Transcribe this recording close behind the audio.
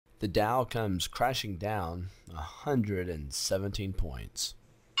The Dow comes crashing down 117 points.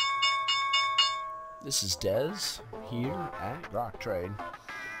 This is Dez here at Grok Trade,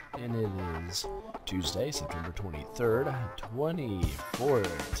 and it is Tuesday, September 23rd,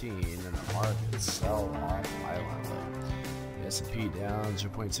 2014, and the market sell off violently. The S&P down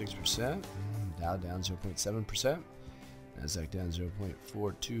 0.6%, Dow down 0.7%, Nasdaq down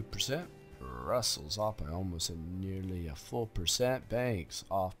 0.42%, Russell's off by almost nearly a full percent, Banks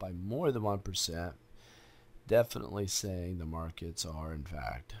off by more than 1%, definitely saying the markets are in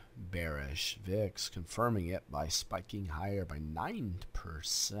fact bearish. VIX confirming it by spiking higher by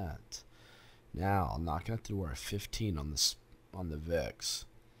 9%. Now knocking it through our 15 on the VIX.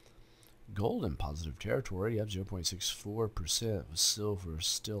 Gold in positive territory, up 0.64%, with silver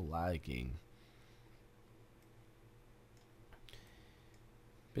still lagging.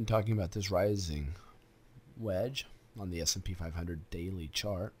 Been talking about this rising wedge on the S&P 500 daily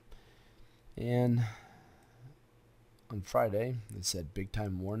chart, and on Friday it said big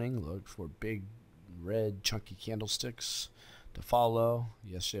time warning, look for big red chunky candlesticks to follow.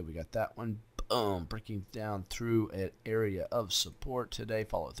 Yesterday we got that one, boom, breaking down through an area of support. Today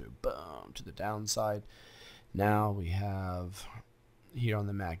follow through, boom, to the downside. Now we have here on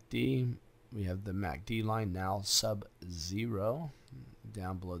the MACD, we have the MACD line now sub-zero,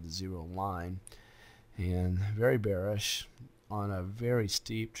 down below the zero line, and very bearish on a very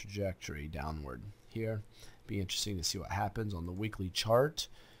steep trajectory downward here. Be interesting to see what happens on the weekly chart.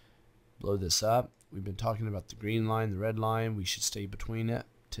 Blow this up. We've been talking about the green line, the red line. We should stay between it.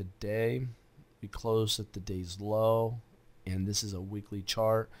 Today we closed at the day's low, and this is a weekly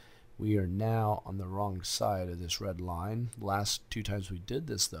chart. We are now on the wrong side of this red line. Last two times we did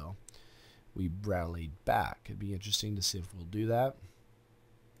this though, we rallied back. It'd be interesting to see if we'll do that.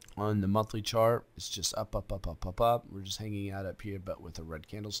 On the monthly chart, it's just up, up, up, up, up, up. We're just hanging out up here, but with a red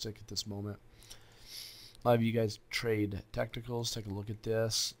candlestick at this moment. A lot of you guys trade technicals. Take a look at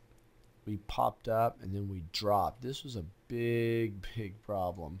this. We popped up and then we dropped. This was a big, big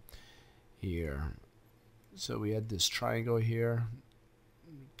problem here. So we had this triangle here.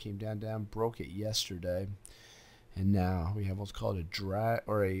 Came down, broke it yesterday. And now we have what's called a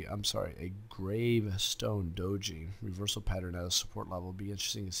gravestone doji reversal pattern at a support level. Be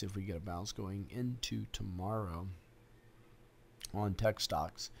interesting to see if we get a bounce going into tomorrow on tech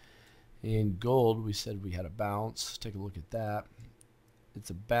stocks. In gold, we said we had a bounce. Take a look at that. It's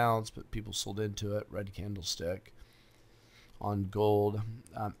a bounce, but people sold into it. Red candlestick on gold.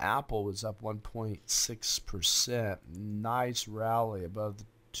 Apple was up 1.6%. Nice rally above the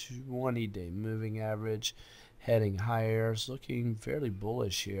 20-day moving average, heading higher. It's looking fairly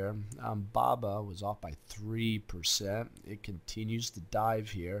bullish here. BABA was off by 3%. It continues to dive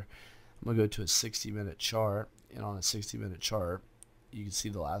here. I'm going to go to a 60-minute chart, and on a 60-minute chart you can see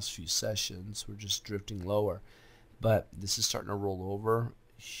the last few sessions we're just drifting lower, but this is starting to roll over.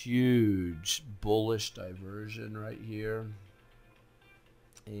 Huge bullish diversion right here,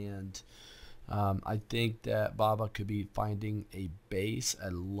 and I think that BABA could be finding a base, a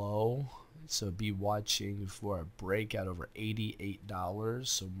low, so be watching for a breakout over $88.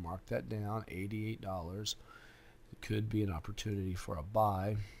 So mark that down, $88. It could be an opportunity for a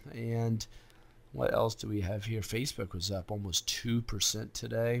buy. And what else do we have here? Facebook was up almost 2%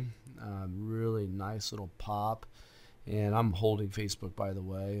 today. Really nice little pop. And I'm holding Facebook, by the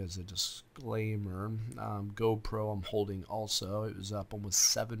way, as a disclaimer. GoPro I'm holding also. It was up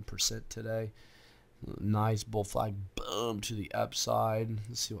almost 7% today. Nice bull flag, boom, to the upside.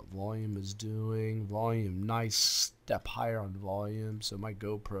 Let's see what volume is doing. Volume, nice step higher on volume. So my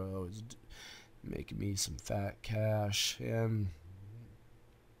GoPro is making me some fat cash. And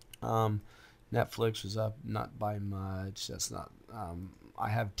Netflix was up, not by much. That's not. I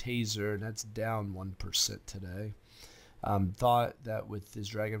have Taser, and that's down 1% today. Thought that with this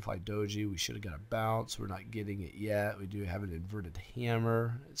Dragonfly Doji we should have got a bounce. We're not getting it yet. We do have an inverted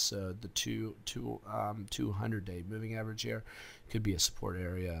hammer, so the 200-day moving average here could be a support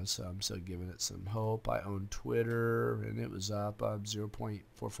area, so I'm still giving it some hope. I own Twitter, and it was up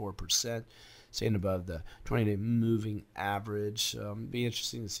 0.44%, staying above the 20-day moving average. Be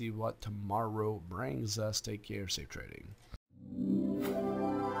interesting to see what tomorrow brings us. Take care, safe trading.